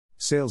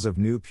Sales of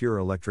new pure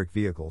electric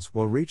vehicles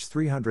will reach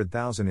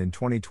 300,000 in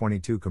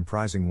 2022,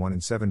 comprising 1 in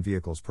 7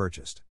 vehicles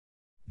purchased.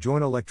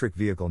 Join Electric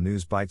Vehicle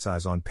News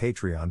Bitesize on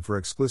Patreon for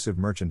exclusive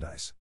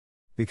merchandise.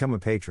 Become a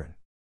patron.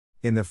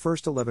 In the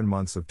first 11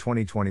 months of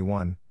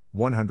 2021,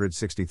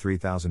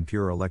 163,000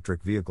 pure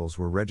electric vehicles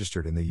were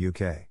registered in the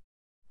UK.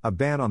 A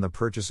ban on the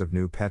purchase of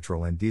new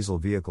petrol and diesel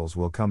vehicles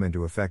will come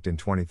into effect in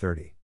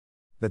 2030.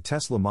 The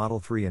Tesla Model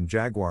 3 and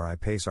Jaguar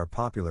I-Pace are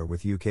popular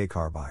with UK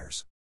car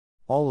buyers.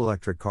 All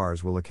electric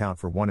cars will account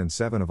for 1 in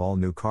 7 of all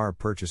new car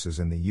purchases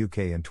in the UK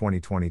in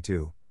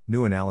 2022,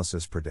 new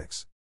analysis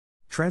predicts.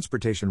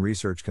 Transportation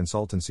research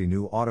consultancy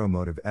New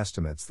Automotive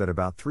estimates that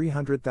about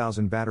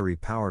 300,000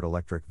 battery-powered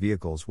electric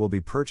vehicles will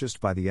be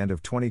purchased by the end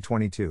of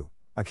 2022,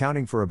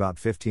 accounting for about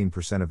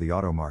 15% of the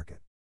auto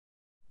market.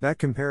 That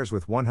compares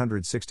with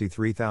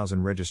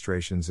 163,000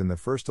 registrations in the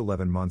first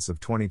 11 months of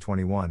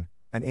 2021,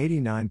 an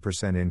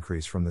 89%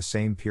 increase from the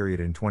same period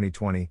in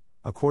 2020,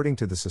 according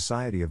to the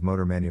Society of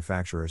Motor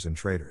Manufacturers and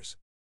Traders.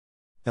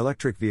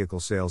 Electric vehicle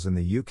sales in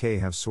the UK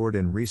have soared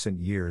in recent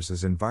years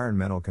as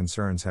environmental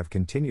concerns have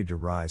continued to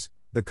rise,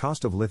 the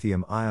cost of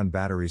lithium-ion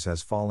batteries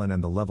has fallen,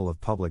 and the level of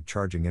public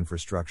charging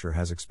infrastructure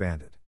has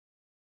expanded.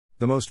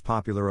 The most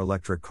popular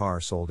electric car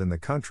sold in the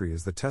country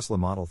is the Tesla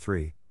Model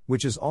 3,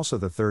 which is also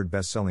the third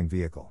best-selling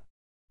vehicle.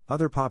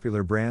 Other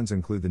popular brands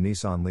include the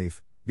Nissan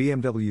Leaf,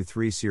 BMW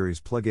 3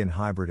 Series plug-in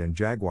hybrid and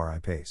Jaguar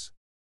I-Pace.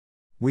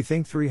 We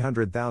think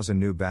 300,000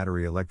 new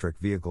battery electric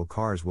vehicle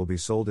cars will be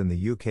sold in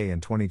the UK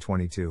in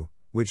 2022,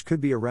 which could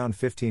be around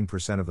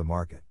 15% of the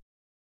market.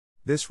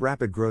 This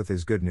rapid growth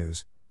is good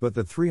news, but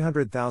the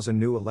 300,000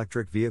 new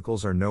electric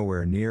vehicles are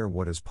nowhere near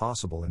what is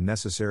possible and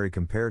necessary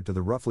compared to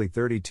the roughly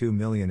 32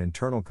 million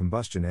internal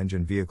combustion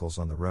engine vehicles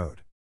on the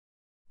road.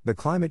 The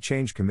Climate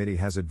Change Committee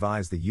has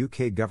advised the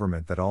UK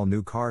government that all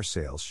new car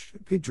sales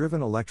should be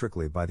driven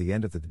electrically by the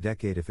end of the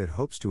decade if it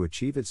hopes to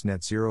achieve its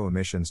net zero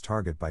emissions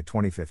target by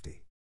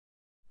 2050.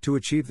 To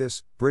achieve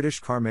this, British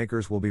car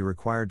makers will be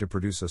required to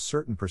produce a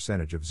certain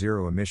percentage of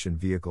zero-emission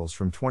vehicles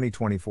from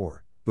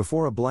 2024,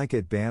 before a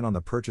blanket ban on the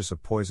purchase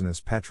of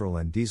poisonous petrol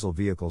and diesel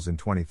vehicles in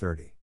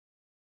 2030.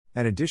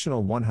 An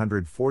additional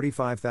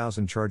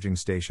 145,000 charging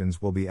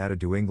stations will be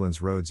added to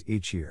England's roads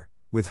each year,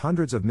 with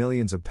hundreds of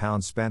millions of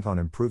pounds spent on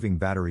improving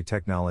battery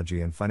technology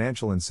and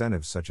financial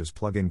incentives such as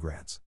plug-in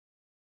grants.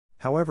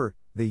 However,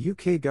 the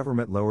UK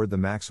government lowered the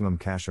maximum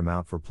cash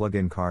amount for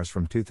plug-in cars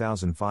from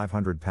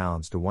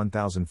 £2,500 to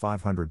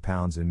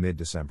 £1,500 in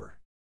mid-December.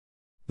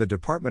 The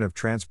Department of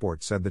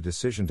Transport said the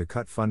decision to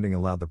cut funding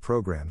allowed the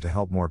program to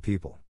help more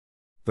people.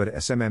 But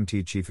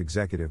SMMT Chief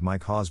Executive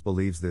Mike Hawes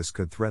believes this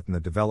could threaten the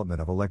development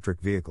of electric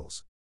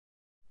vehicles.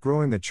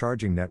 Growing the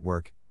charging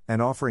network,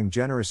 and offering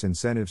generous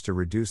incentives to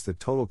reduce the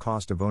total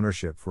cost of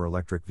ownership for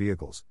electric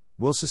vehicles,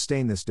 will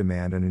sustain this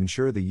demand and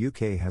ensure the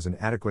UK has an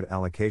adequate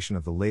allocation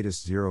of the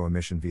latest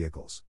zero-emission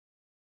vehicles.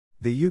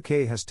 The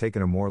UK has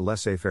taken a more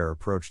laissez-faire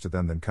approach to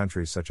them than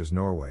countries such as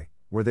Norway,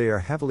 where they are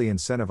heavily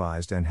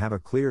incentivized and have a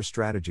clear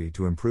strategy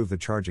to improve the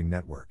charging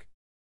network.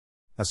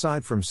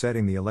 Aside from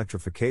setting the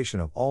electrification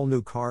of all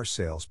new car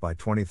sales by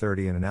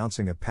 2030 and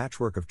announcing a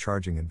patchwork of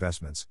charging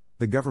investments,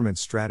 the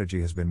government's strategy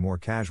has been more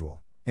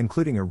casual,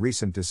 including a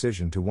recent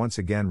decision to once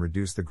again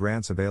reduce the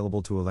grants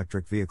available to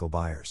electric vehicle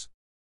buyers.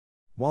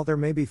 While there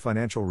may be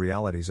financial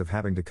realities of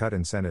having to cut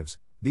incentives,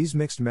 these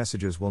mixed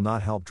messages will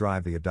not help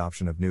drive the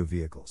adoption of new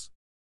vehicles.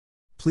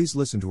 Please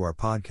listen to our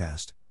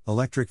podcast,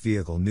 Electric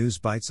Vehicle News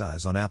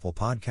Bitesize, on Apple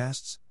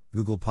Podcasts,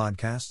 Google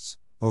Podcasts,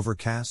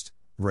 Overcast,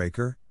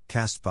 Breaker,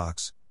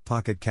 Castbox,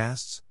 Pocket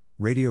Casts,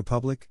 Radio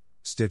Public,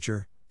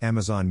 Stitcher,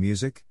 Amazon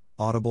Music,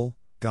 Audible,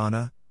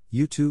 Ghana,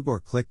 YouTube,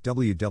 or click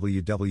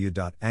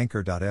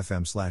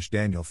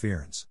www.anchor.fm/Daniel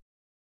Fearns.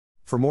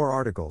 For more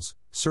articles,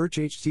 search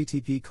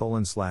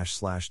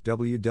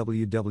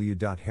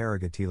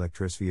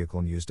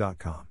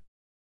http://www.harrogatelectricvehiclenews.com.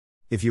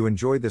 If you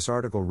enjoyed this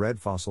article, read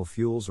fossil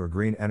fuels or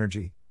green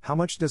energy, how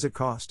much does it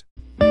cost?